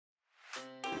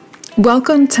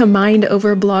Welcome to Mind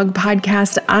Over Blog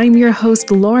Podcast. I'm your host,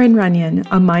 Lauren Runyon,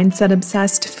 a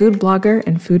mindset-obsessed food blogger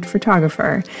and food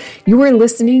photographer. You are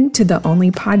listening to the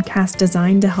only podcast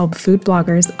designed to help food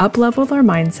bloggers up-level their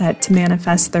mindset to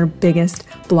manifest their biggest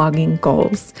blogging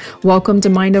goals. Welcome to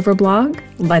Mind Over Blog.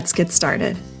 Let's get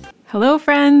started. Hello,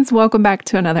 friends. Welcome back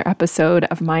to another episode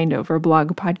of Mind Over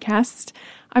Blog Podcast.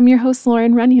 I'm your host,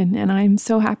 Lauren Runyon, and I'm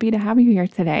so happy to have you here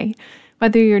today.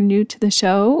 Whether you're new to the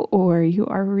show or you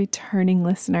are a returning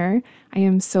listener, I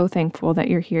am so thankful that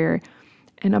you're here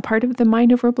and a part of the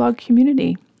Mind Over Blog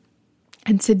community.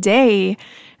 And today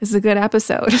is a good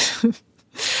episode.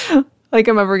 Like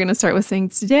I'm ever going to start with saying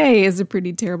today is a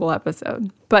pretty terrible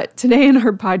episode. But today in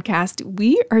our podcast,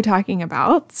 we are talking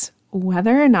about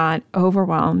whether or not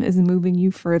overwhelm is moving you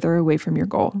further away from your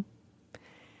goal.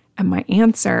 And my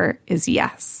answer is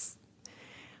yes.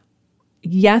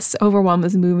 Yes, overwhelm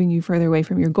is moving you further away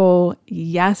from your goal.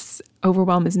 Yes,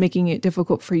 overwhelm is making it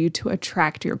difficult for you to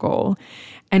attract your goal.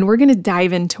 And we're going to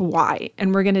dive into why.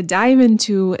 And we're going to dive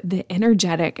into the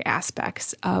energetic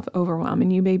aspects of overwhelm.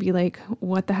 And you may be like,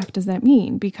 what the heck does that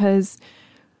mean? Because,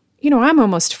 I'm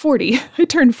almost 40. I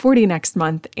turned 40 next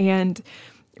month. And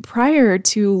prior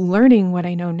to learning what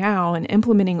I know now and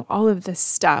implementing all of this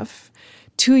stuff,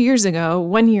 2 years ago,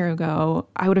 1 year ago,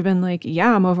 I would have been like,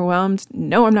 yeah, I'm overwhelmed.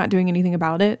 No, I'm not doing anything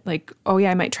about it. Like, oh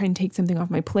yeah, I might try and take something off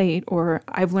my plate, or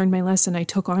I've learned my lesson. I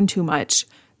took on too much.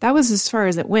 That was as far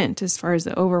as it went, as far as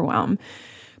the overwhelm.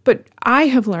 But I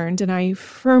have learned, and I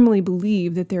firmly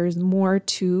believe that there is more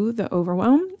to the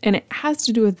overwhelm, and it has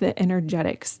to do with the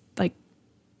energetics,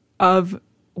 of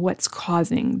what's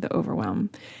causing the overwhelm.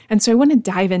 And so I want to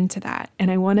dive into that. And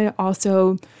I want to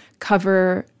also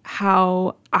cover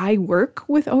how I work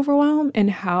with overwhelm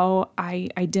and how I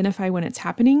identify when it's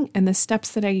happening and the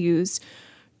steps that I use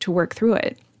to work through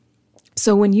it.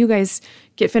 So when you guys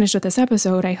get finished with this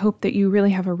episode, I hope that you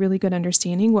really have a really good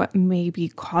understanding what may be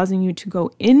causing you to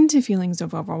go into feelings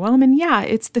of overwhelm. And yeah,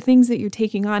 it's the things that you're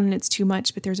taking on and it's too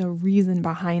much, but there's a reason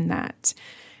behind that.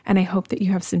 And I hope that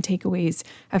you have some takeaways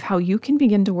of how you can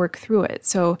begin to work through it.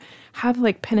 So have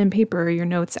pen and paper, your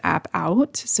notes app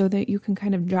out so that you can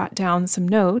kind of jot down some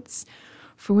notes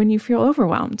for when you feel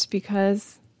overwhelmed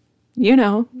because, you're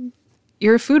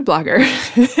a food blogger.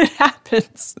 It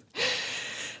happens.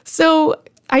 So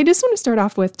I just want to start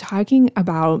off with talking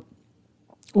about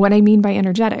what I mean by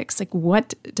energetics.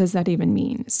 What does that even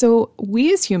mean? So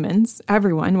we as humans,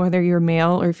 everyone, whether you're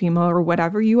male or female or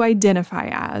whatever you identify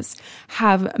as,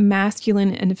 have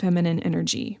masculine and feminine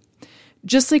energy.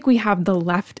 Just like we have the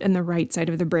left and the right side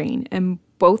of the brain, and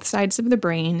both sides of the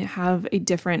brain have a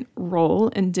different role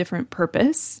and different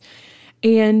purpose.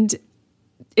 And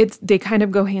they kind of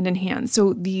go hand in hand.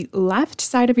 So the left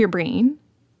side of your brain,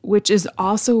 which is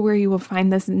also where you will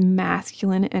find this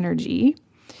masculine energy,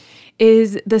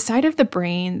 is the side of the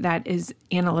brain that is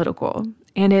analytical.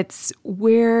 And it's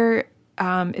where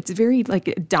it's very a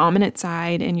dominant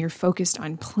side, and you're focused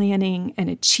on planning and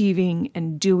achieving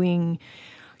and doing,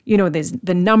 there's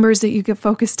the numbers that you get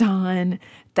focused on,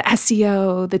 the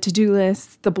SEO, the to-do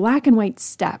lists, the black and white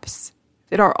steps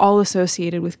that are all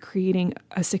associated with creating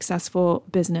a successful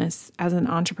business as an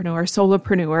entrepreneur,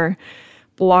 solopreneur,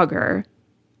 blogger.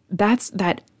 That's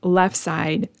that left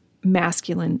side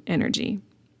masculine energy.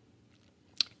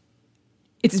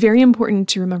 It's very important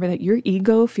to remember that your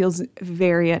ego feels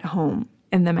very at home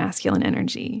in the masculine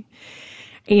energy.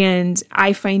 And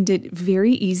I find it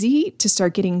very easy to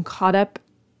start getting caught up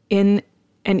in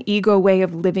an ego way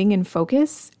of living and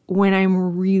focus when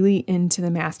I'm really into the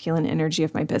masculine energy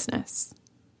of my business.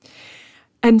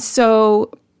 And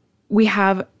so we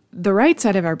have the right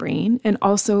side of our brain and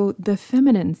also the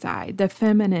feminine side, the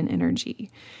feminine energy.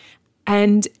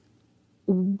 And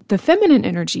the feminine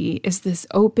energy is this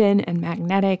open and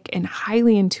magnetic and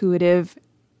highly intuitive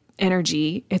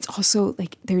energy. It's also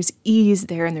there's ease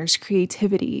there and there's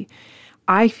creativity.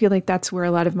 I feel like that's where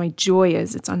a lot of my joy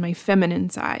is. It's on my feminine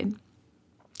side.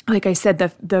 Like I said,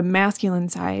 the masculine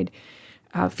side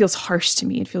feels harsh to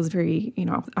me. It feels very,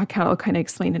 I'll kind of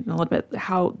explain it in a little bit,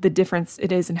 how the difference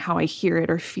it is and how I hear it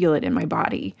or feel it in my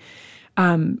body.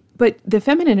 But the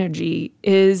feminine energy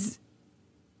is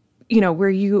where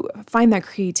you find that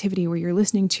creativity, where you're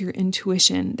listening to your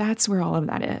intuition. That's where all of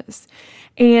that is.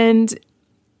 And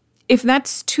if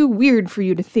that's too weird for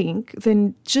you to think,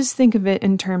 then just think of it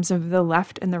in terms of the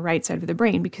left and the right side of the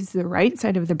brain, because the right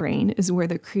side of the brain is where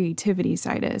the creativity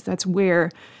side is. That's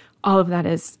where all of that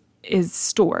is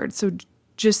stored. So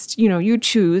just, you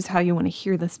choose how you want to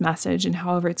hear this message and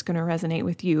however it's going to resonate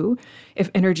with you. If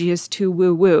energy is too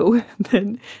woo-woo,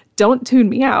 then don't tune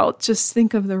me out. Just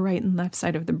think of the right and left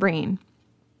side of the brain.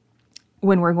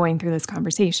 when we're going through this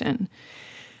conversation.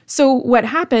 So what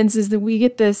happens is that we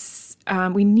get this,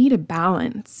 we need a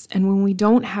balance. And when we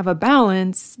don't have a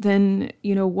balance, then,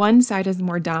 one side is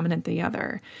more dominant than the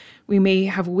other. We may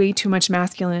have way too much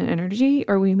masculine energy,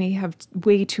 or we may have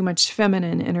way too much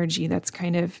feminine energy that's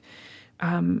kind of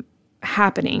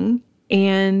happening.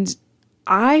 And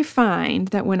I find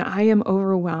that when I am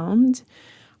overwhelmed,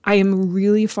 I am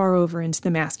really far over into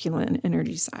the masculine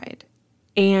energy side.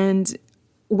 And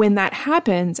when that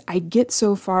happens, I get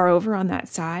so far over on that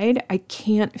side, I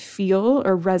can't feel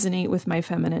or resonate with my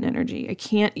feminine energy. I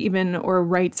can't even, or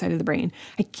right side of the brain,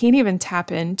 I can't even tap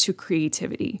into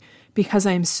creativity because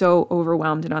I'm so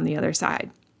overwhelmed and on the other side.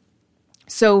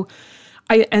 So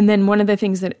and then one of the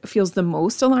things that feels the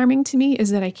most alarming to me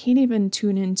is that I can't even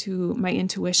tune into my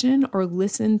intuition or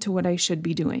listen to what I should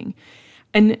be doing.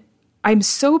 And I'm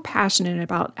so passionate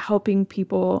about helping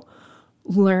people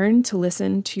learn to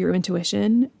listen to your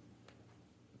intuition,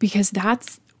 because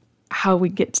that's how we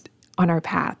get on our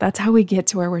path. That's how we get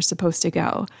to where we're supposed to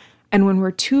go. And when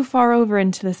we're too far over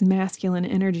into this masculine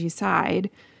energy side,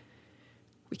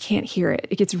 we can't hear it.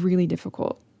 It gets really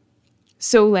difficult.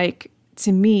 So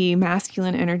to me,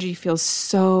 masculine energy feels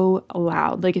so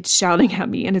loud, like it's shouting at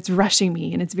me and it's rushing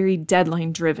me and it's very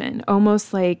deadline driven,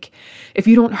 almost like if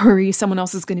you don't hurry, someone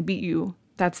else is going to beat you.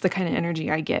 That's the kind of energy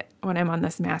I get when I'm on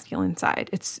this masculine side.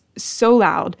 It's so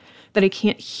loud that I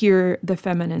can't hear the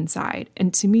feminine side.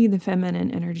 And to me, the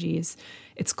feminine energy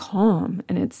it's calm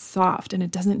and it's soft and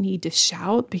it doesn't need to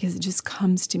shout because it just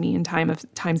comes to me in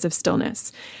times of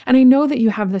stillness. And I know that you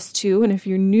have this too. And if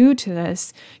you're new to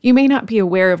this, you may not be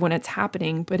aware of when it's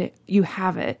happening, but you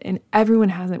have it, and everyone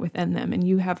has it within them. And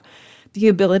you have the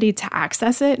ability to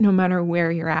access it no matter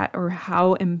where you're at or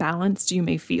how imbalanced you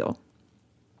may feel.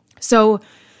 So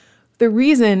the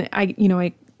reason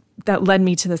that led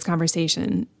me to this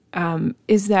conversation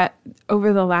is that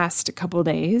over the last couple of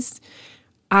days,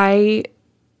 I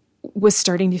was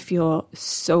starting to feel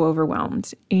so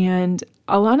overwhelmed. And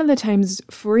a lot of the times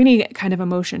for any kind of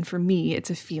emotion, for me, it's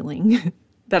a feeling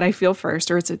that I feel first,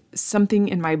 or it's something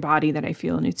in my body that I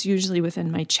feel. And it's usually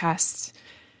within my chest,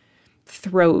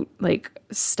 throat,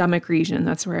 stomach region.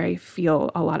 That's where I feel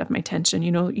a lot of my tension.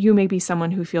 You may be someone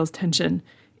who feels tension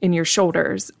in your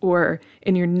shoulders or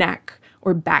in your neck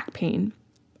or back pain.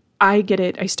 I get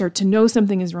it. I start to know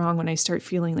something is wrong when I start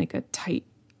feeling like a tight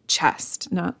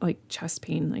chest, not like chest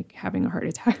pain, like having a heart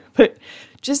attack, but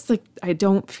just like I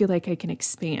don't feel like I can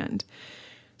expand.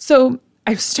 So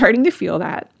I'm starting to feel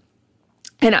that.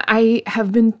 And I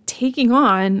have been taking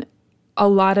on a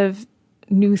lot of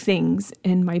new things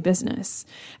in my business.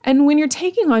 And when you're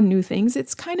taking on new things,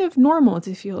 it's kind of normal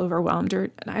to feel overwhelmed, or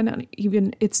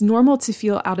it's normal to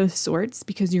feel out of sorts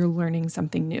because you're learning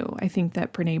something new. I think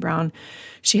that Brené Brown,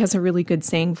 she has a really good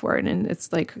saying for it. And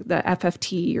it's like the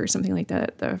FFT or something like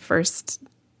that. The first,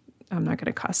 I'm not going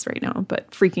to cuss right now,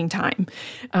 but freaking time.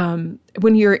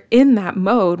 When you're in that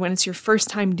mode, when it's your first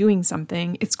time doing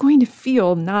something, it's going to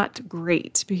feel not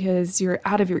great because you're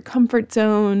out of your comfort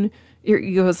zone. Your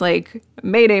ego's like,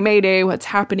 Mayday, Mayday, what's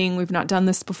happening? We've not done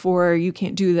this before. You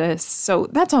can't do this. So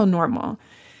that's all normal.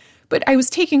 But I was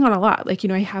taking on a lot.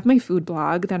 I have my food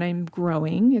blog that I'm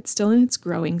growing. It's still in its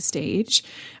growing stage.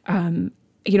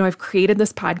 I've created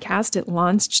this podcast. It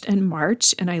launched in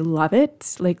March and I love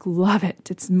it. Love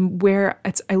it.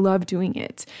 I love doing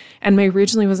it. And my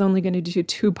originally was only going to do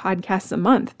 2 podcasts a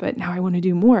month, but now I want to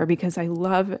do more because I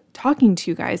love talking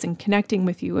to you guys and connecting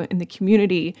with you in the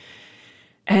community.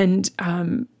 And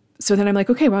so then I'm like,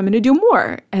 okay, well, I'm going to do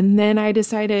more. And then I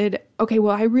decided, okay,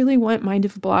 well, I really want Mind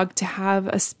Over Blog to have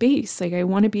a space. I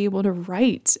want to be able to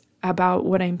write about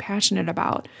what I'm passionate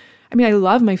about. I mean, I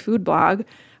love my food blog.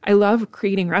 I love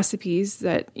creating recipes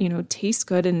that, taste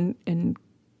good and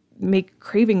make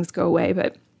cravings go away,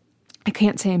 but I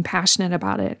can't say I'm passionate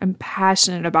about it. I'm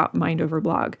passionate about Mind Over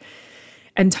Blog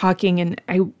and talking.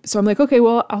 So I'm like, okay,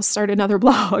 well, I'll start another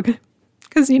blog.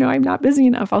 Because, I'm not busy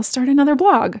enough. I'll start another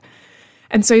blog.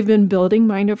 And so I've been building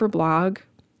Mind Over Blog.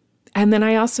 And then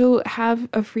I also have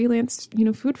a freelance,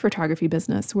 food photography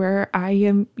business where I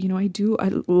am, I do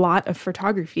a lot of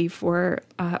photography for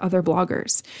other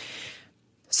bloggers.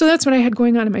 So that's what I had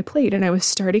going on my plate. And I was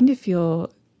starting to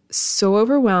feel so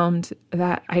overwhelmed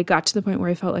that I got to the point where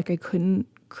I felt like I couldn't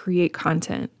create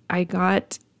content. I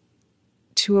got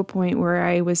to a point where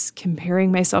I was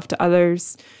comparing myself to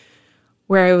others,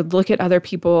 where I would look at other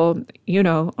people,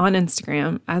 on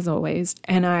Instagram, as always,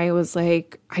 and I was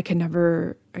like, I could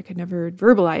never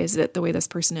verbalize it the way this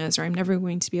person is, or I'm never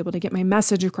going to be able to get my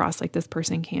message across like this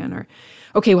person can, or,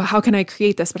 okay, well, how can I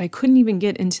create this? But I couldn't even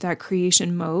get into that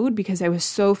creation mode because I was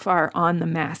so far on the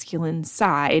masculine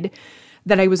side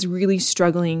that I was really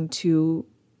struggling to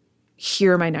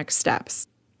hear my next steps.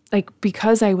 Like,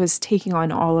 because I was taking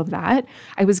on all of that,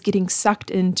 I was getting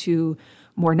sucked into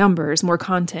more numbers, more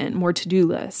content, more to-do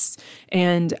lists.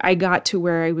 And I got to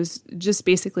where I was just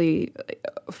basically,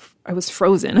 I was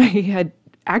frozen. I had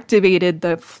activated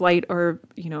the flight or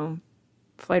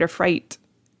fright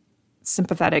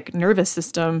sympathetic nervous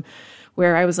system,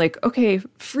 where I was like, okay,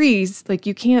 freeze, like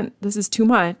you can't, this is too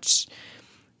much.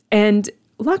 And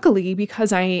luckily,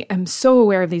 because I am so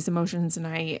aware of these emotions and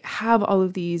I have all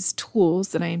of these tools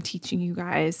that I am teaching you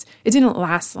guys, it didn't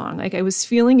last long. Like, I was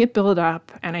feeling it build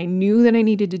up and I knew that I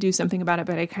needed to do something about it,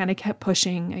 but I kind of kept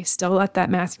pushing. I still let that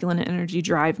masculine energy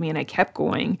drive me and I kept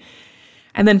going.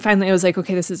 And then finally I was like,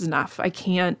 okay, this is enough. I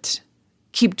can't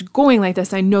keep going like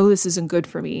this. I know this isn't good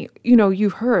for me.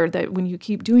 You've heard that when you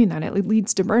keep doing that, it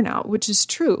leads to burnout, which is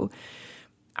true.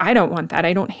 I don't want that.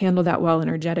 I don't handle that well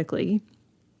energetically.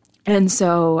 And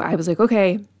so I was like,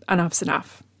 okay, enough's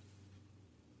enough.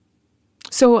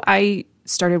 So I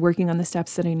started working on the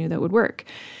steps that I knew that would work.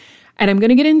 And I'm going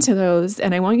to get into those,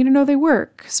 and I want you to know they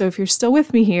work. So if you're still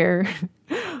with me here,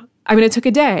 it took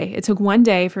a day. It took one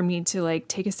day for me to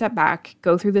take a step back,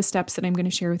 go through the steps that I'm going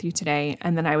to share with you today.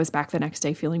 And then I was back the next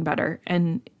day feeling better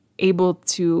and able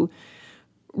to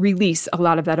release a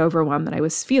lot of that overwhelm that I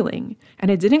was feeling.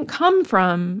 And it didn't come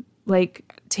from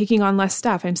taking on less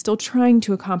stuff. I'm still trying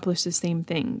to accomplish the same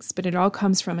things, but it all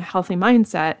comes from a healthy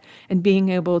mindset and being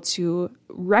able to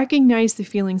recognize the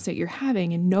feelings that you're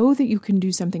having and know that you can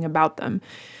do something about them,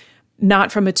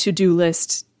 not from a to-do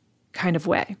list kind of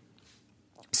way.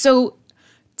 So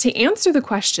to answer the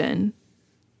question,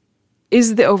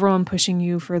 is the overwhelm pushing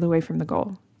you further away from the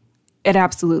goal? It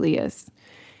absolutely is.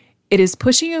 It is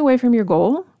pushing you away from your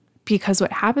goal because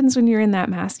what happens when you're in that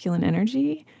masculine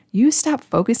energy, you stop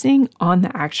focusing on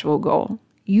the actual goal.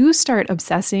 You start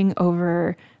obsessing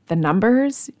over the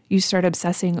numbers. You start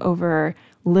obsessing over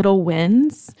little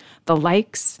wins, the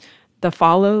likes, the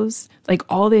follows,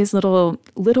 all these little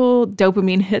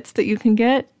dopamine hits that you can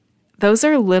get. Those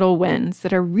are little wins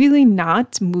that are really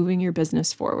not moving your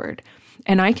business forward.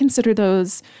 And I consider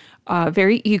those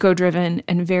very ego-driven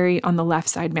and very on the left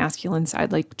side, masculine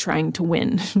side, trying to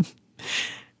win.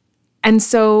 And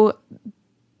so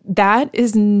that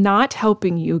is not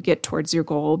helping you get towards your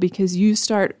goal because you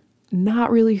start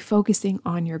not really focusing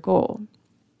on your goal.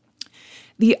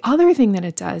 The other thing that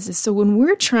it does is, so when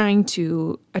we're trying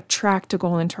to attract a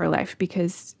goal into our life,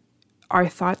 because our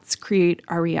thoughts create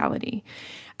our reality.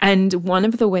 And one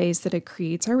of the ways that it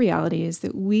creates our reality is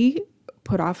that we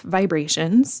put off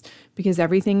vibrations, because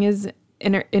everything is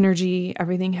energy,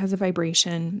 everything has a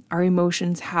vibration. Our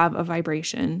emotions have a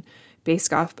vibration.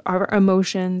 Based off our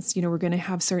emotions, we're going to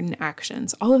have certain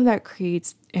actions. All of that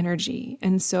creates energy.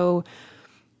 And so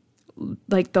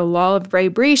the law of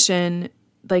vibration,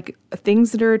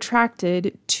 things that are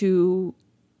attracted to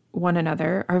one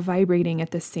another are vibrating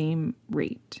at the same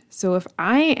rate. So if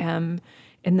I am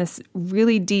in this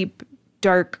really deep,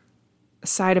 dark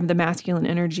side of the masculine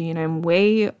energy and I'm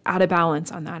way out of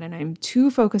balance on that, and I'm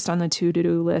too focused on the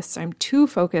to-do lists, I'm too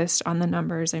focused on the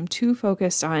numbers, I'm too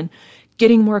focused on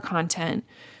getting more content,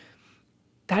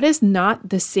 that is not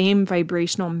the same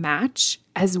vibrational match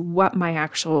as what my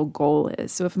actual goal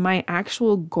is. So if my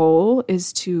actual goal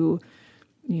is to,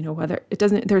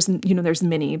 there's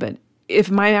many, but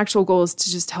if my actual goal is to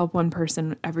just help one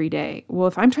person every day, well,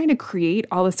 if I'm trying to create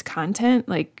all this content,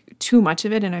 too much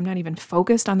of it, and I'm not even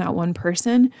focused on that one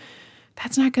person,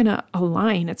 that's not going to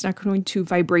align. It's not going to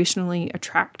vibrationally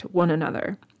attract one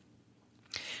another.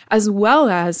 As well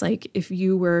as if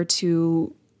you were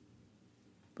to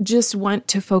just want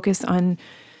to focus on,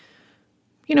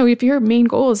 if your main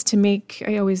goal is to make,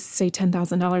 I always say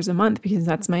 $10,000 a month because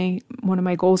that's one of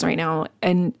my goals right now.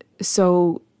 And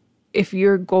so if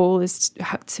your goal is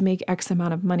to make X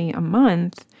amount of money a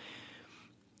month,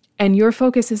 and your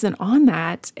focus isn't on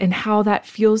that and how that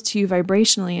feels to you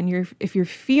vibrationally, and if your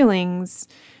feelings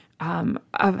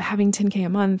of having 10K a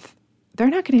month, they're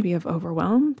not going to be of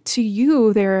overwhelm. To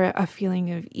you, they're a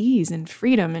feeling of ease and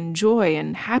freedom and joy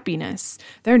and happiness.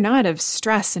 They're not of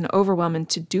stress and overwhelm and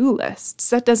to-do lists.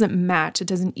 That doesn't match. It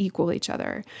doesn't equal each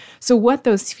other. So what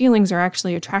those feelings are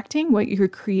actually attracting, what you're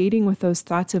creating with those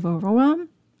thoughts of overwhelm,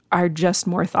 are just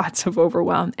more thoughts of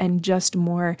overwhelm and just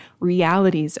more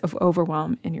realities of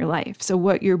overwhelm in your life. So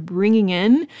what you're bringing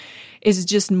in is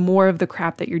just more of the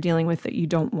crap that you're dealing with that you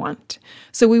don't want.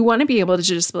 So we want to be able to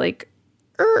just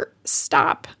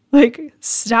stop.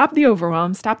 Stop the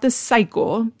overwhelm, stop the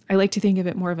cycle. I like to think of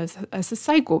it more of as a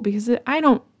cycle, because I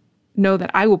don't know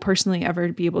that I will personally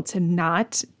ever be able to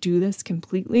not do this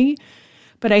completely.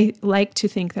 but I like to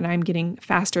think that I'm getting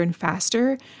faster and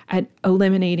faster at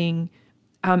eliminating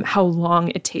how long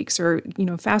it takes, or,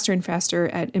 faster and faster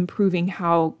at improving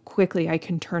how quickly I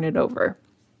can turn it over.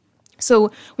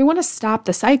 So we want to stop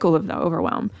the cycle of the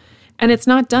overwhelm. And it's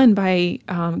not done by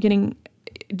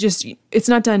it's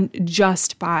not done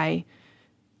just by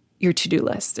your to-do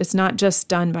list. It's not just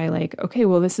done by like, okay,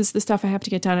 well, this is the stuff I have to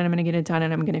get done and I'm going to get it done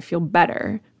and I'm going to feel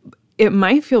better. It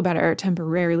might feel better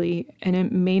temporarily, and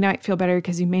it may not feel better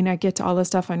because you may not get to all the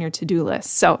stuff on your to-do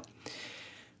list. So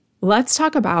let's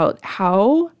talk about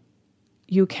how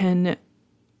you can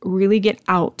really get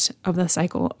out of the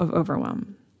cycle of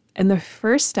overwhelm. And the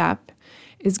first step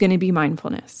is going to be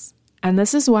mindfulness. And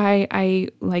this is why I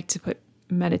like to put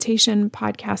meditation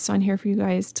podcasts on here for you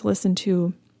guys to listen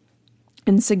to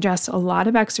and suggest a lot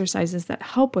of exercises that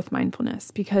help with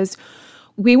mindfulness, because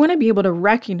we want to be able to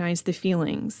recognize the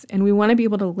feelings, and we want to be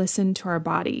able to listen to our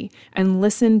body and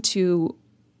listen to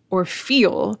or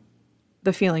feel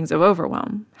the feelings of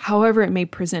overwhelm, however it may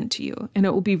present to you. And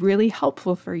it will be really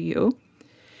helpful for you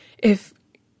if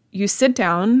you sit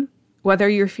down, whether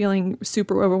you're feeling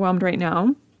super overwhelmed right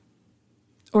now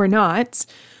or not.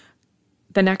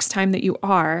 The next time that you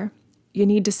are, you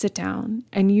need to sit down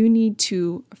and you need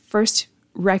to first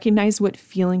recognize what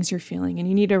feelings you're feeling, and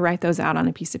you need to write those out on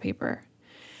a piece of paper.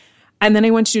 And then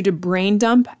I want you to brain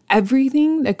dump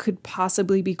everything that could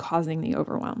possibly be causing the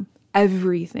overwhelm.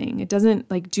 Everything. It doesn't,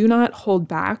 do not hold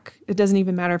back. It doesn't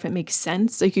even matter if it makes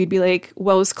sense. Like, you'd be like,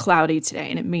 well, it was cloudy today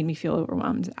and it made me feel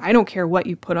overwhelmed. I don't care what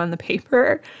you put on the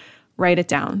paper. Write it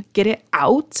down. Get it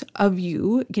out of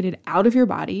you. Get it out of your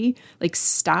body.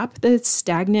 Stop the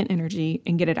stagnant energy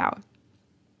and get it out.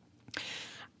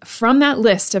 From that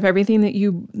list of everything that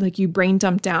you brain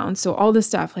dump down, so all the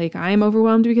stuff, I'm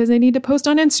overwhelmed because I need to post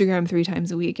on Instagram 3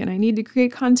 times a week, and I need to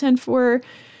create content for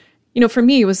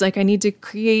me, it was I need to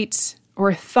create,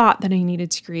 or thought that I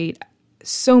needed to create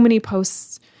so many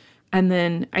posts, and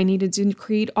then I needed to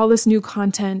create all this new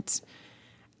content.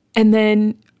 And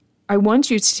then I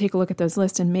want you to take a look at those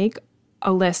lists and make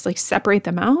a list, separate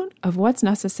them out of what's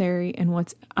necessary and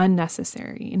what's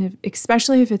unnecessary. And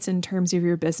especially if it's in terms of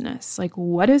your business,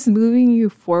 what is moving you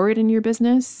forward in your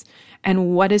business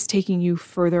and what is taking you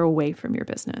further away from your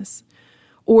business,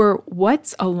 or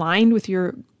what's aligned with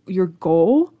your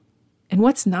goal and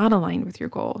what's not aligned with your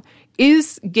goal.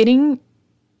 Is getting,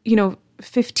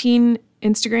 15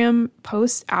 Instagram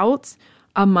posts out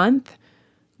a month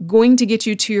going to get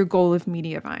you to your goal of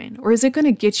Mediavine? Or is it going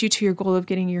to get you to your goal of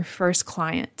getting your first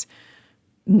client?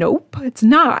 Nope, it's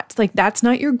not. That's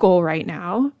not your goal right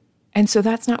now. And so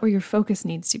that's not where your focus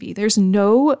needs to be. There's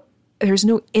no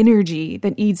energy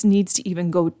that needs to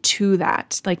even go to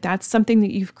that. That's something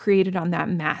that you've created on that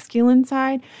masculine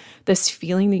side, this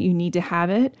feeling that you need to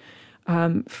have it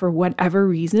for whatever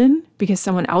reason, because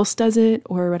someone else does it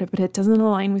or whatever, but it doesn't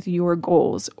align with your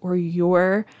goals or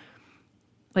your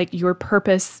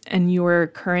purpose and your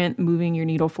current moving your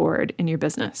needle forward in your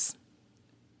business.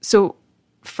 So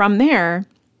from there,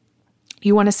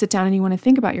 you want to sit down and you want to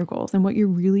think about your goals and what you're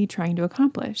really trying to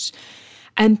accomplish,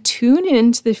 and tune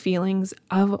into the feelings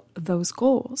of those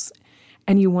goals.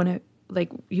 And you want to,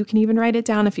 you can even write it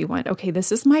down if you want. Okay,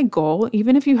 this is my goal.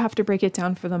 Even if you have to break it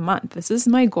down for the month, this is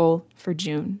my goal for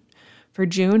June. For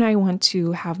June, I want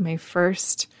to have my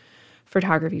first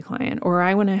photography client, or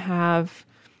I want to have,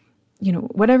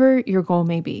 whatever your goal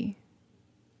may be.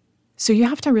 So you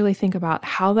have to really think about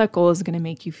how that goal is going to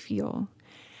make you feel.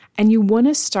 And you want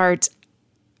to start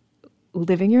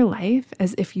living your life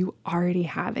as if you already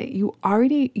have it. You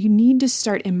need to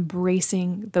start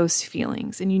embracing those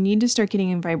feelings, and you need to start getting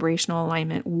in vibrational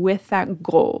alignment with that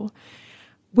goal.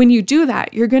 When you do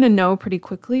that, you're going to know pretty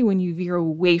quickly when you veer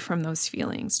away from those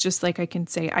feelings. Just like I can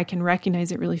say, I can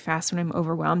recognize it really fast when I'm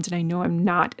overwhelmed and I know I'm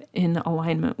not in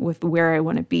alignment with where I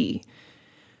want to be.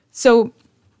 So,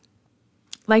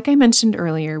 like I mentioned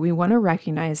earlier, we want to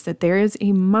recognize that there is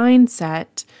a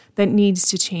mindset that needs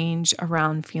to change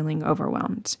around feeling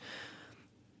overwhelmed.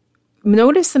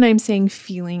 Notice that I'm saying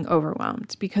feeling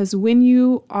overwhelmed, because when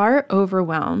you are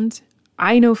overwhelmed,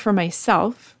 I know for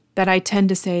myself that I tend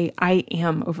to say I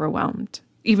am overwhelmed,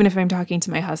 even if I'm talking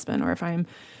to my husband or if I'm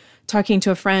talking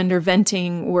to a friend or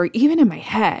venting, or even in my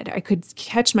head. I could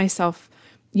catch myself,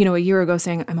 a year ago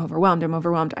saying, I'm overwhelmed,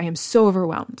 I am so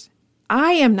overwhelmed.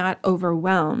 I am not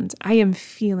overwhelmed. I am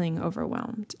feeling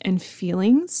overwhelmed. And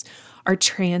feelings are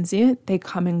transient. They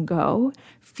come and go.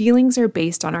 Feelings are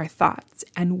based on our thoughts,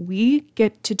 and we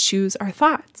get to choose our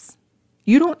thoughts.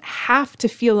 You don't have to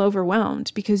feel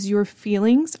overwhelmed because your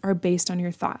feelings are based on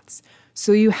your thoughts.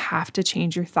 So you have to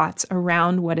change your thoughts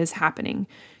around what is happening.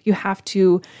 You have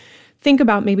to think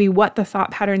about maybe what the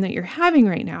thought pattern that you're having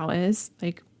right now is.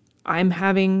 Like, I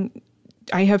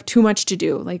have too much to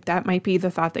do. Like, that might be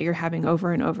the thought that you're having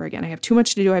over and over again. I have too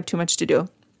much to do. I have too much to do.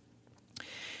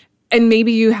 And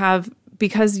maybe you have,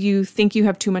 because you think you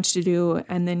have too much to do,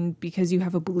 and then because you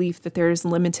have a belief that there's a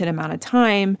limited amount of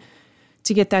time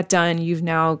to get that done, you've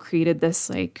now created this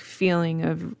like feeling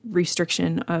of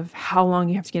restriction of how long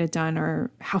you have to get it done or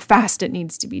how fast it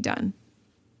needs to be done.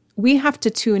 We have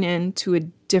to tune in to a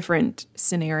different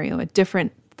scenario, a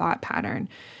different thought pattern.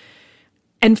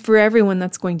 And for everyone,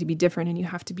 that's going to be different. And you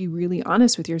have to be really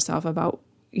honest with yourself about,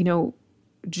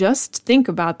 just think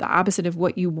about the opposite of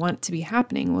what you want to be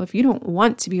happening. Well, if you don't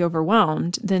want to be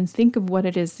overwhelmed, then think of what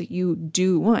it is that you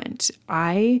do want.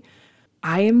 I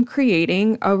am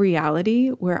creating a reality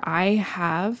where I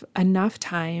have enough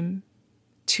time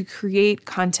to create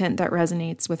content that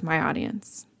resonates with my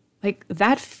audience. Like,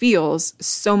 that feels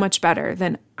so much better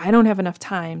than I don't have enough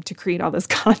time to create all this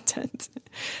content.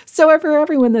 So for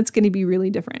everyone, that's going to be really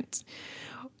different.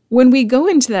 When we go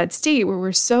into that state where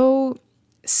we're so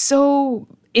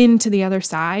into the other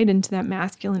side, into that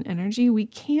masculine energy, we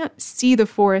can't see the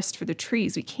forest for the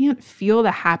trees. We can't feel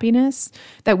the happiness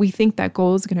that we think that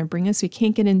goal is going to bring us. We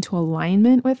can't get into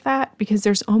alignment with that because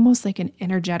there's almost like an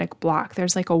energetic block.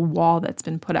 There's like a wall that's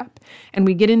been put up. And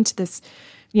we get into this,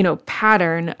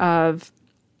 pattern of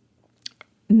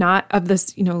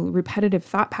this, repetitive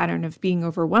thought pattern of being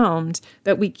overwhelmed,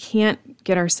 that we can't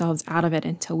get ourselves out of it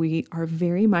until we are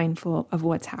very mindful of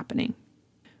what's happening.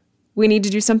 We need to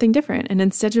do something different. And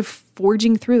instead of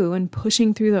forging through and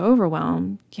pushing through the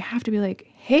overwhelm, you have to be like,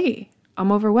 hey,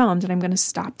 I'm overwhelmed and I'm going to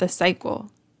stop the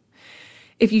cycle.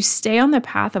 If you stay on the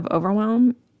path of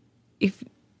overwhelm, if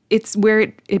it's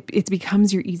where it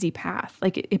becomes your easy path,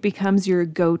 like it becomes your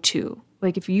go-to.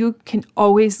 Like, if you can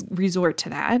always resort to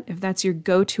that, if that's your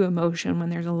go-to emotion when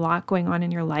there's a lot going on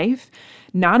in your life,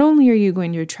 not only are you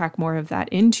going to attract more of that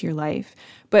into your life,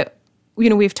 but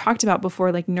we've talked about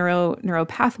before, like neuro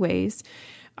pathways.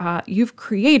 You've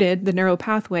created the neural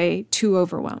pathway to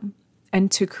overwhelm,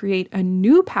 and to create a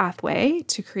new pathway,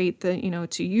 to create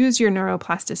to use your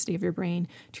neuroplasticity of your brain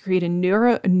to create a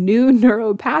new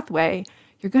neural pathway.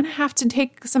 You're going to have to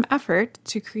take some effort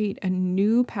to create a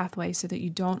new pathway so that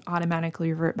you don't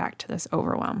automatically revert back to this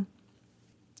overwhelm.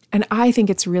 And I think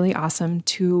it's really awesome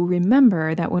to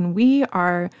remember that when we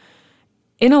are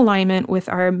in alignment with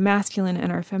our masculine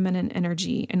and our feminine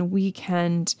energy, and we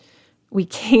can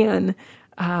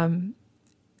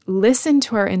listen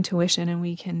to our intuition and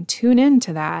we can tune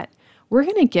into that, we're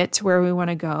going to get to where we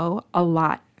want to go a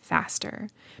lot faster.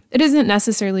 It isn't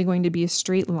necessarily going to be a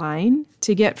straight line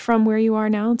to get from where you are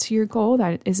now to your goal.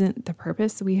 That isn't the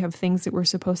purpose. We have things that we're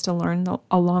supposed to learn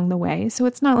along the way. So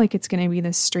it's not like it's going to be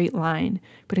this straight line,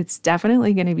 but it's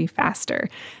definitely going to be faster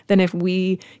than if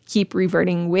we keep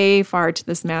reverting way far to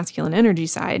this masculine energy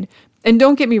side. And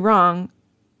don't get me wrong,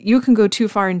 you can go too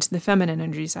far into the feminine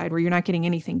energy side where you're not getting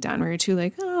anything done, where you're too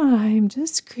like, I'm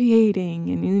just creating,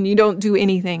 and you don't do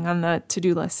anything on the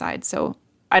to-do list side. So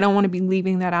I don't want to be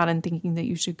leaving that out and thinking that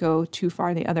you should go too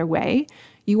far the other way.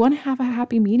 You want to have a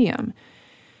happy medium,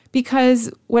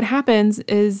 because what happens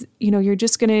is, you're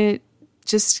just going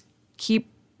to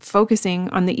keep focusing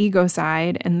on the ego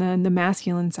side and then the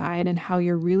masculine side and how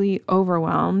you're really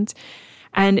overwhelmed.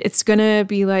 And it's going to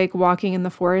be like walking in the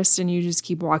forest and you just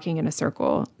keep walking in a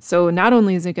circle. So not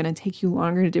only is it going to take you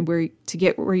longer to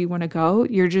get where you want to go,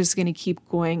 you're just going to keep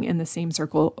going in the same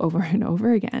circle over and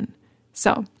over again.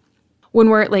 So when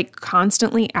we're like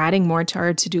constantly adding more to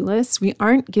our to-do list, we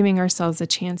aren't giving ourselves a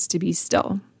chance to be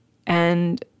still.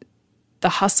 And the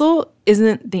hustle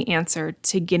isn't the answer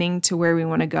to getting to where we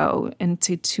want to go and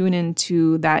to tune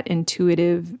into that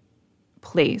intuitive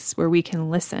place where we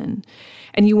can listen.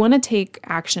 And you want to take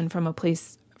action from a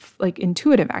place like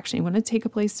intuitive action. You want to take a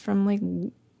place from like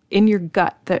in your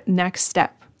gut, the next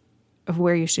step of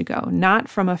where you should go, not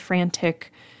from a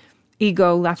frantic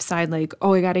ego left side, like,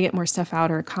 oh, I got to get more stuff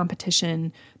out, or a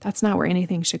competition. That's not where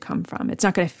anything should come from. It's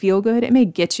not going to feel good. It may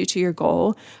get you to your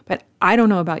goal, but I don't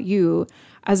know about you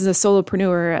as a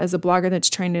solopreneur, as a blogger that's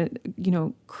trying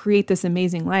to, create this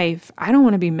amazing life. I don't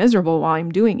want to be miserable while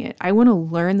I'm doing it. I want to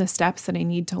learn the steps that I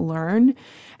need to learn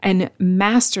and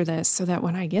master this so that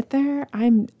when I get there,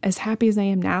 I'm as happy as I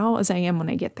am now as I am when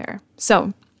I get there.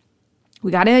 So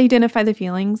we got to identify the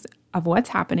feelings of what's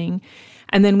happening.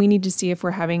 And then we need to see if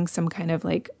we're having some kind of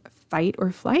like fight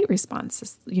or flight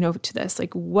response, to this.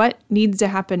 Like, what needs to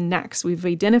happen next? We've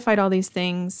identified all these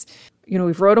things,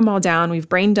 we've wrote them all down, we've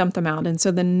brain dumped them out. And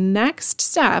so the next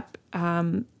step,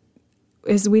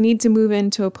 is we need to move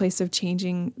into a place of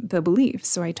changing the beliefs.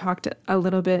 So I talked a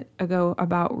little bit ago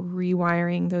about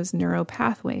rewiring those neural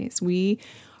pathways. We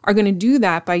are going to do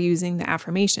that by using the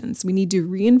affirmations. We need to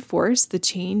reinforce the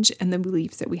change and the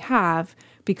beliefs that we have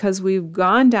because we've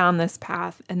gone down this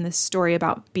path and this story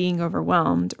about being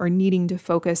overwhelmed or needing to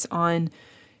focus on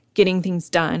getting things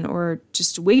done or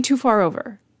just way too far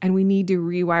over. And we need to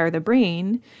rewire the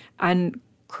brain and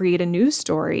create a new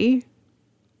story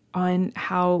on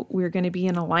how we're going to be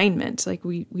in alignment. Like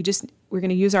we're going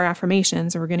to use our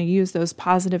affirmations, or we're going to use those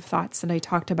positive thoughts that I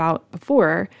talked about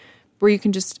before, where you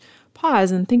can just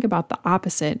pause and think about the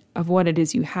opposite of what it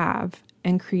is you have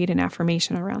and create an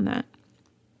affirmation around that.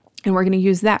 And we're going to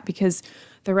use that because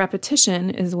the repetition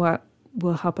is what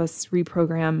will help us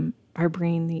reprogram our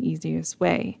brain the easiest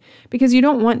way. Because you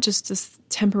don't want just this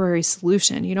temporary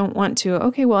solution. You don't want to,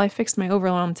 okay, well, I fixed my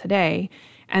overwhelm today,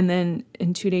 and then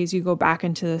in 2 days you go back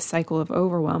into the cycle of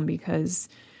overwhelm because,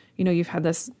 you've had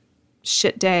this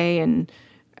shit day and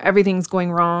everything's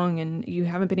going wrong and you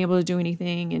haven't been able to do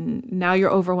anything and now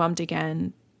you're overwhelmed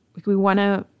again. We want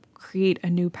to create a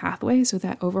new pathway so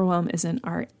that overwhelm isn't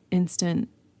our instant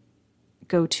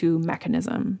go-to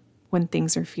mechanism when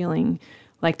things are feeling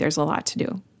like there's a lot to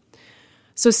do.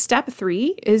 So step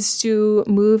 3 is to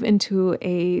move into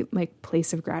a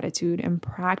place of gratitude and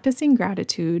practicing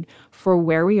gratitude for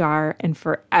where we are and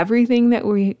for everything that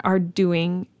we are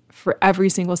doing for every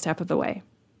single step of the way.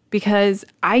 Because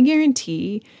I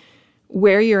guarantee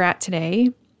where you're at today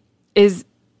is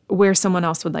where someone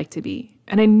else would like to be.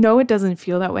 And I know it doesn't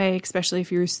feel that way, especially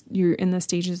if you're in the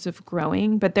stages of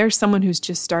growing, but there's someone who's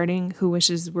just starting who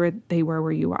wishes where they were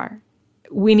where you are.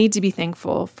 We need to be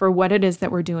thankful for what it is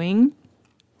that we're doing.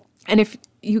 And if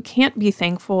you can't be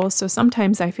thankful, so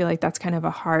sometimes I feel like that's kind of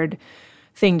a hard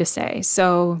thing to say.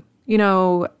 So,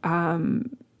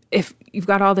 if you've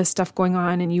got all this stuff going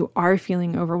on and you are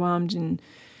feeling overwhelmed and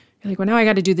you're like, well, now I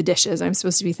got to do the dishes. I'm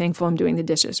supposed to be thankful I'm doing the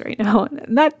dishes right now.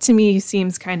 That to me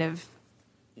seems kind of,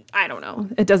 I don't know,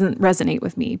 it doesn't resonate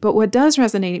with me. But what does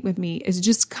resonate with me is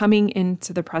just coming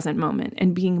into the present moment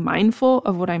and being mindful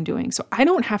of what I'm doing. So I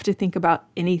don't have to think about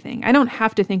anything. I don't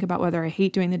have to think about whether I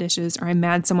hate doing the dishes or I'm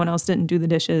mad someone else didn't do the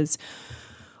dishes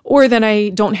or that I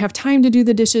don't have time to do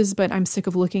the dishes, but I'm sick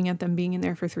of looking at them being in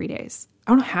there for 3 days.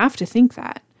 I don't have to think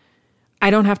that. I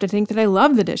don't have to think that I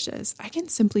love the dishes. I can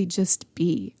simply just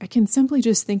be. I can simply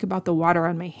just think about the water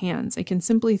on my hands. I can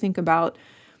simply think about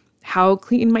how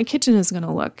clean my kitchen is going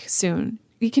to look soon.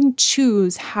 We can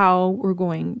choose how we're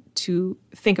going to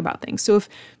think about things. So if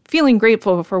feeling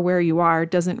grateful for where you are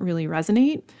doesn't really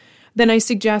resonate, then I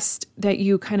suggest that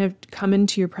you kind of come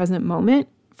into your present moment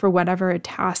for whatever a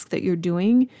task that you're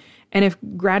doing. And if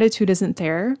gratitude isn't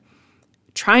there,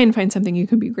 try and find something you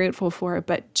can be grateful for,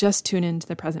 but just tune into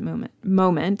the present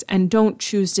moment and don't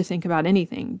choose to think about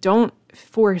anything. Don't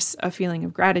force a feeling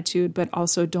of gratitude, but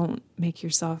also don't make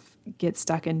yourself get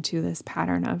stuck into this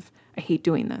pattern of, I hate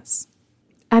doing this.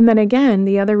 And then again,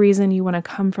 the other reason you want to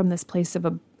come from this place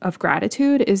of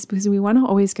gratitude is because we want to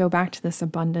always go back to this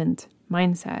abundant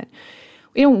mindset.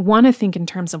 We don't want to think in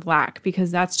terms of lack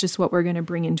because that's just what we're going to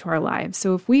bring into our lives.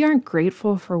 So if we aren't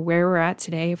grateful for where we're at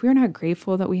today, if we're not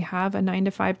grateful that we have a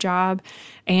 9-to-5 job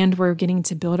and we're getting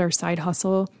to build our side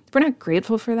hustle, if we're not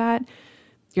grateful for that,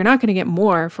 you're not going to get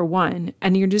more, for one,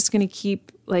 and you're just going to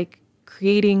keep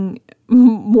creating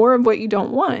more of what you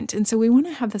don't want. And so we want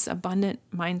to have this abundant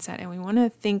mindset, and we want to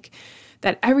think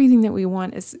that everything that we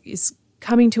want is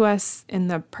coming to us in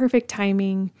the perfect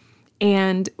timing.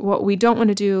 And what we don't want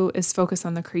to do is focus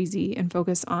on the crazy and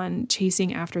focus on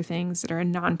chasing after things that are a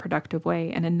non-productive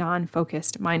way and a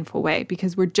non-focused, mindful way,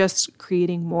 because we're just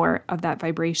creating more of that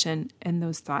vibration and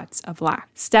those thoughts of lack.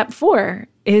 Step 4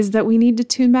 is that we need to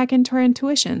tune back into our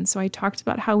intuition. So I talked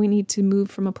about how we need to move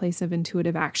from a place of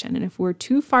intuitive action. And if we're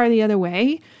too far the other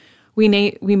way, we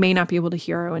may not be able to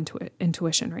hear our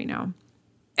intuition right now.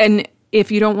 And if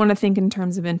you don't want to think in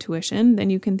terms of intuition, then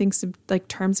you can think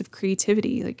terms of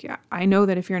creativity. I know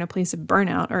that if you're in a place of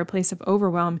burnout or a place of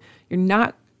overwhelm, you're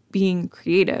not being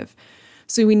creative.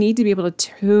 So we need to be able to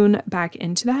tune back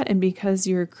into that. And because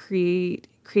your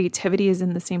creativity is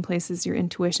in the same place as your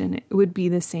intuition, it would be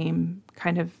the same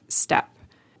kind of step.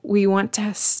 We want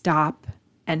to stop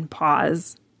and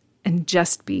pause and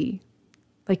just be.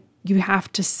 You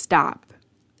have to stop.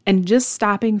 And just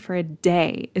stopping for a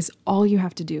day is all you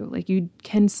have to do. You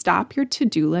can stop your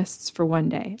to-do lists for one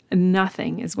day and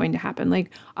nothing is going to happen.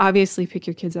 Obviously pick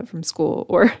your kids up from school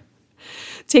or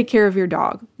take care of your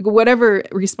dog. Whatever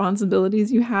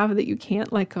responsibilities you have that you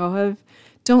can't let go of,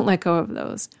 don't let go of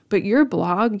those. But your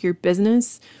blog, your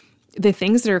business, the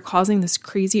things that are causing this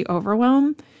crazy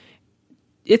overwhelm,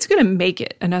 it's going to make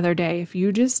it another day if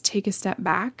you just take a step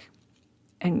back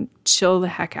and chill the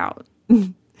heck out.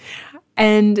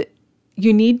 And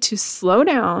you need to slow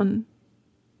down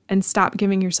and stop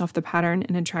giving yourself the pattern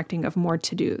and attracting of more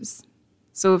to-dos.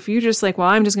 So if you're just like, well,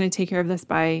 I'm just going to take care of this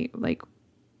by like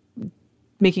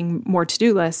making more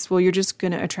to-do lists, well, you're just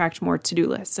going to attract more to-do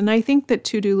lists. And I think that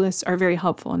to-do lists are very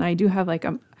helpful. And I do have like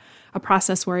a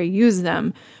process where I use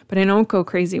them, but I don't go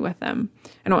crazy with them.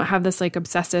 I don't have this like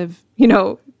obsessive,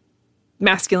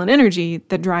 masculine energy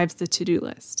that drives the to-do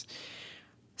list.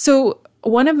 So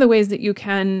one of the ways that you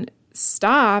can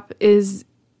stop is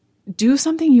do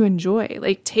something you enjoy.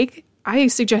 I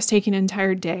suggest taking an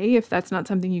entire day if that's not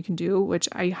something you can do, which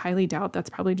I highly doubt. That's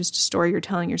probably just a story you're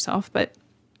telling yourself, but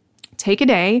take a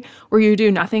day where you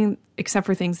do nothing except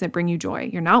for things that bring you joy.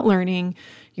 You're not learning.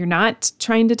 You're not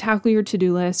trying to tackle your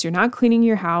to-do list. You're not cleaning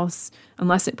your house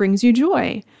unless it brings you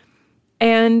joy.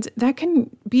 And that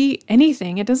can be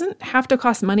anything. It doesn't have to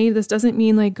cost money. This doesn't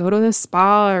mean like go to the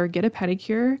spa or get a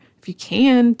pedicure. If you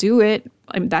can, do it.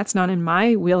 That's not in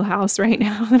my wheelhouse right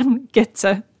now. I don't get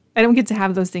to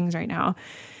have those things right now.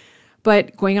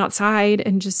 But going outside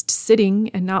and just sitting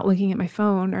and not looking at my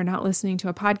phone or not listening to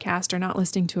a podcast or not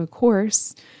listening to a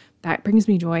course, that brings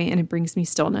me joy and it brings me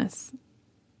stillness.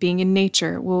 Being in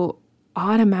nature will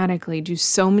automatically do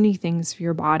so many things for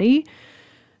your body.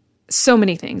 So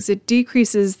many things. It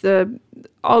decreases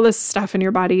all this stuff in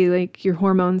your body, like your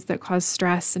hormones that cause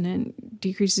stress, and it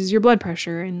decreases your blood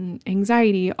pressure and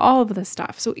anxiety, all of this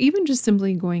stuff. So even just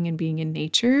simply going and being in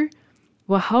nature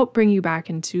will help bring you back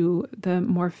into the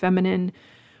more feminine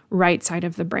right side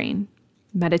of the brain.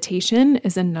 Meditation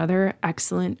is another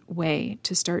excellent way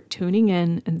to start tuning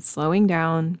in and slowing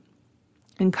down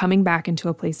and coming back into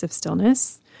a place of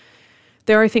stillness.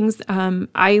 There are things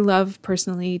I love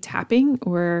personally tapping,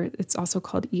 or it's also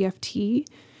called EFT,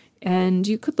 and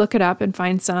you could look it up and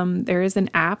find some. There is an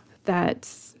app that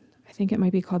I think it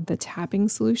might be called the Tapping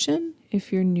Solution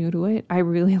if you're new to it. I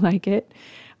really like it.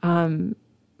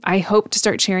 I hope to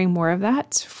start sharing more of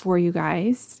that for you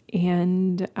guys.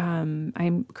 And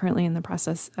I'm currently in the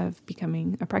process of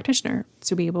becoming a practitioner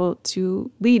to be able to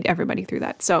lead everybody through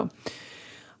that. So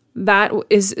that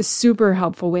is a super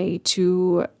helpful way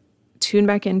to tune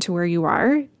back into where you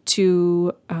are,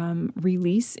 to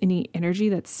release any energy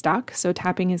that's stuck. So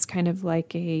tapping is kind of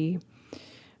like an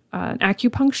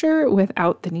acupuncture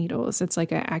without the needles. It's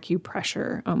like an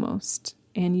acupressure almost.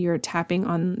 And you're tapping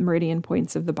on meridian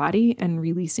points of the body and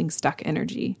releasing stuck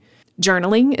energy.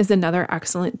 Journaling is another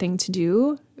excellent thing to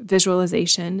do.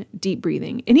 Visualization, deep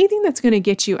breathing, anything that's going to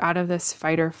get you out of this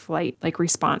fight or flight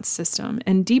response system.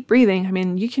 And deep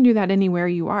breathing, you can do that anywhere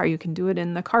you are. You can do it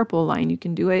in the carpool line. You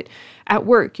can do it at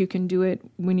work. You can do it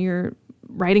when you're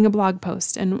writing a blog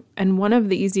post. And one of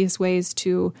the easiest ways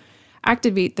to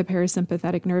activate the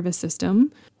parasympathetic nervous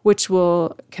system, which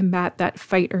will combat that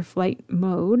fight or flight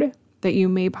mode that you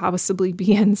may possibly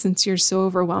be in since you're so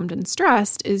overwhelmed and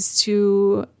stressed, is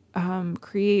to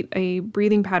create a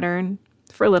breathing pattern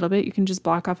for a little bit. You can just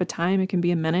block off a time. It can be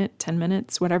a minute, 10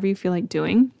 minutes, whatever you feel like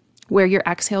doing, where your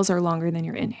exhales are longer than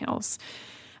your inhales.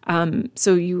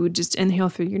 So you would just inhale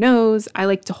through your nose. I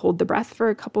like to hold the breath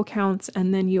for a couple counts,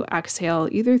 and then you exhale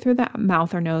either through the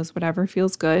mouth or nose, whatever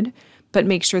feels good, but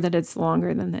make sure that it's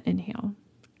longer than the inhale.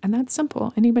 And that's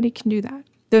simple. Anybody can do that.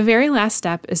 The very last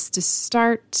step is to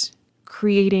start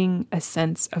creating a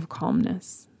sense of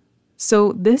calmness.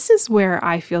 So this is where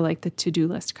I feel like the to-do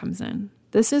list comes in.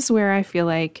 This is where I feel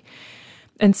like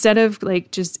instead of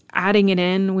just adding it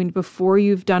in before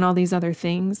you've done all these other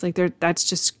things, that's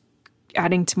just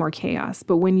adding to more chaos.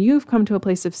 But when you've come to a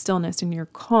place of stillness and you're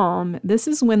calm, this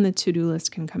is when the to-do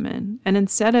list can come in. And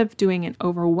instead of doing an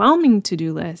overwhelming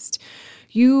to-do list,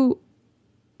 you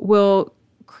will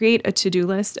create a to-do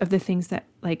list of the things that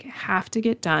have to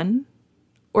get done,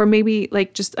 or maybe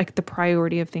just the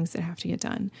priority of things that have to get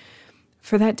done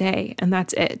for that day. And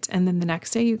that's it. And then the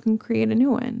next day you can create a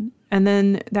new one. And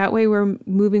then that way we're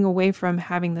moving away from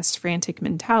having this frantic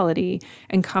mentality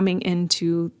and coming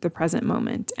into the present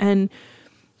moment. And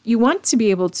you want to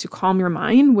be able to calm your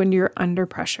mind when you're under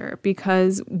pressure,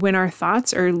 because when our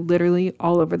thoughts are literally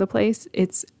all over the place,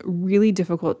 it's really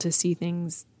difficult to see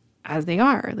things as they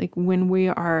are. When we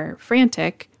are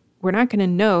frantic, we're not going to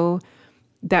know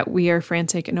that we are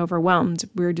frantic and overwhelmed.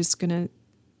 We're just going to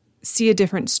see a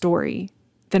different story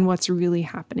than what's really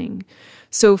happening.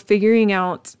 So figuring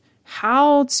out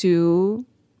how to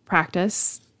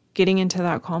practice getting into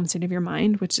that calm state of your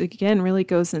mind, which again really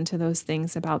goes into those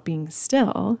things about being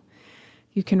still,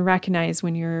 you can recognize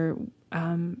when you're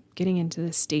getting into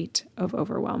the state of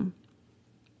overwhelm.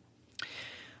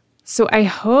 So I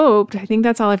think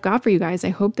that's all I've got for you guys. I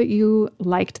hope that you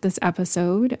liked this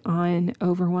episode on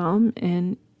overwhelm.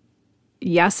 And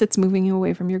yes, it's moving you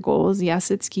away from your goals. Yes,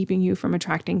 it's keeping you from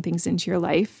attracting things into your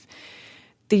life.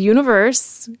 The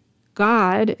universe,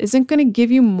 God, isn't going to give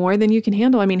you more than you can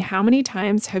handle. I mean, how many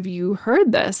times have you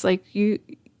heard this? Like you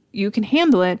can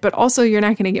handle it, but also you're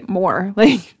not going to get more.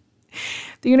 Like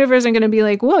the universe isn't going to be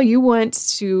like, well, you want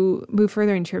to move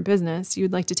further into your business.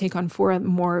 You'd like to take on 4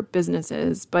 more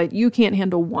businesses, but you can't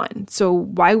handle 1. So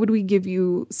why would we give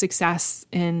you success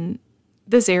in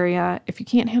this area if you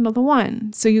can't handle the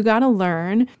 1? So you got to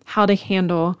learn how to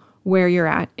handle where you're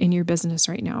at in your business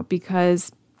right now,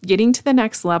 because getting to the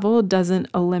next level doesn't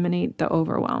eliminate the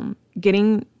overwhelm.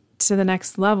 Getting to the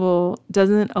next level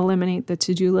doesn't eliminate the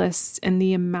to-do lists and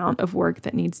the amount of work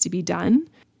that needs to be done.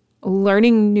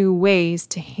 Learning new ways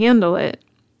to handle it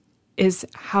is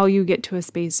how you get to a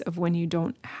space of when you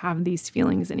don't have these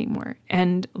feelings anymore.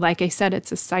 And like I said,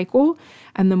 it's a cycle.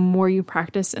 And the more you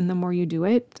practice and the more you do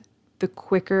it, the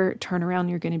quicker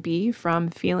turnaround you're going to be from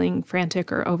feeling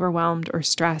frantic or overwhelmed or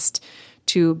stressed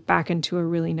to back into a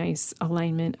really nice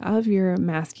alignment of your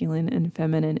masculine and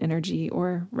feminine energy,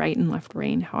 or right and left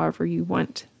brain, however you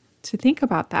want to think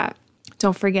about that.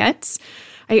 Don't forget,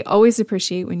 I always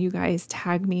appreciate when you guys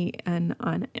tag me on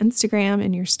Instagram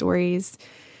in your stories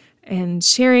and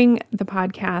sharing the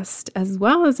podcast, as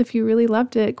well as if you really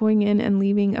loved it, going in and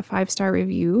leaving a 5-star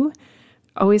review.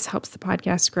 Always helps the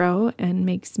podcast grow and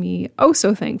makes me oh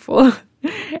so thankful.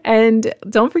 And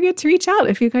don't forget to reach out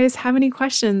if you guys have any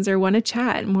questions or want to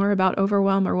chat more about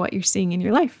overwhelm or what you're seeing in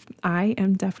your life. I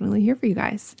am definitely here for you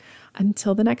guys.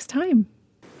 Until the next time.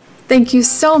 Thank you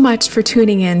so much for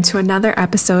tuning in to another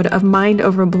episode of Mind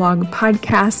Over Blog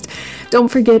podcast. Don't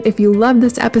forget, if you love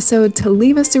this episode, to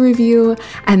leave us a review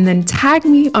and then tag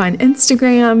me on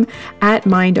Instagram at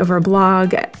Mind Over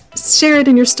Blog. Share it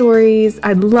in your stories.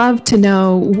 I'd love to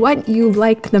know what you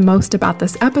liked the most about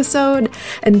this episode.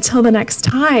 Until the next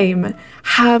time,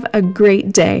 have a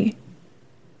great day.